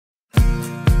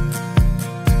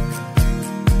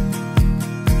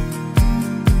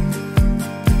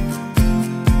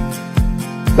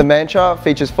The Mantra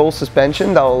features full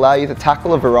suspension that will allow you to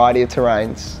tackle a variety of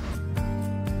terrains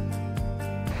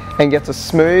and gets a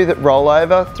smooth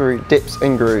rollover through dips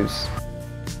and grooves.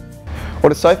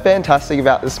 What is so fantastic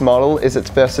about this model is its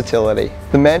versatility.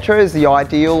 The Mantra is the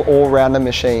ideal all-rounder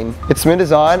machine. Its smooth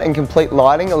design and complete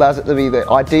lighting allows it to be the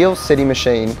ideal city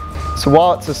machine. So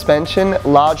while its suspension,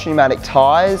 large pneumatic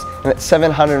tyres and its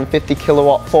 750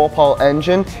 kilowatt 4-pole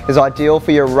engine is ideal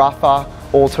for your rougher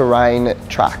all-terrain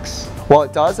tracks. While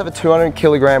it does have a 200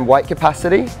 kilogram weight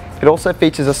capacity, it also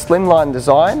features a slimline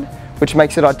design which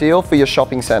makes it ideal for your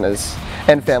shopping centres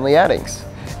and family outings.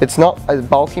 It's not a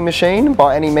bulky machine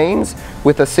by any means,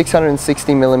 with a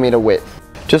 660mm width.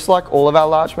 Just like all of our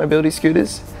large mobility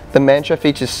scooters, the Mantra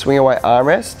features swing-away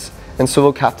armrests and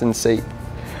swivel captain seat,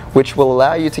 which will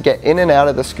allow you to get in and out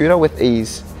of the scooter with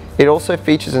ease. It also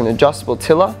features an adjustable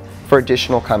tiller for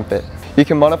additional comfort. You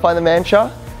can modify the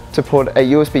Mantra to put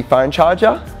a USB phone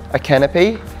charger, a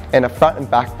canopy, and a front and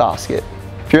back basket.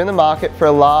 If you're in the market for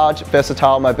a large,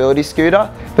 versatile mobility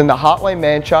scooter, then the Heartway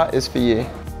Mantra is for you.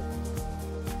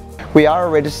 We are a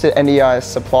registered NDIS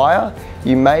supplier.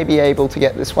 You may be able to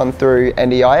get this one through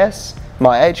NDIS,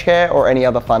 My Aged Care, or any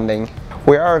other funding.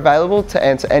 We are available to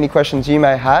answer any questions you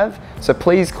may have, so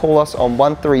please call us on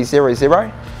 1300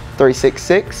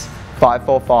 366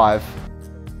 545.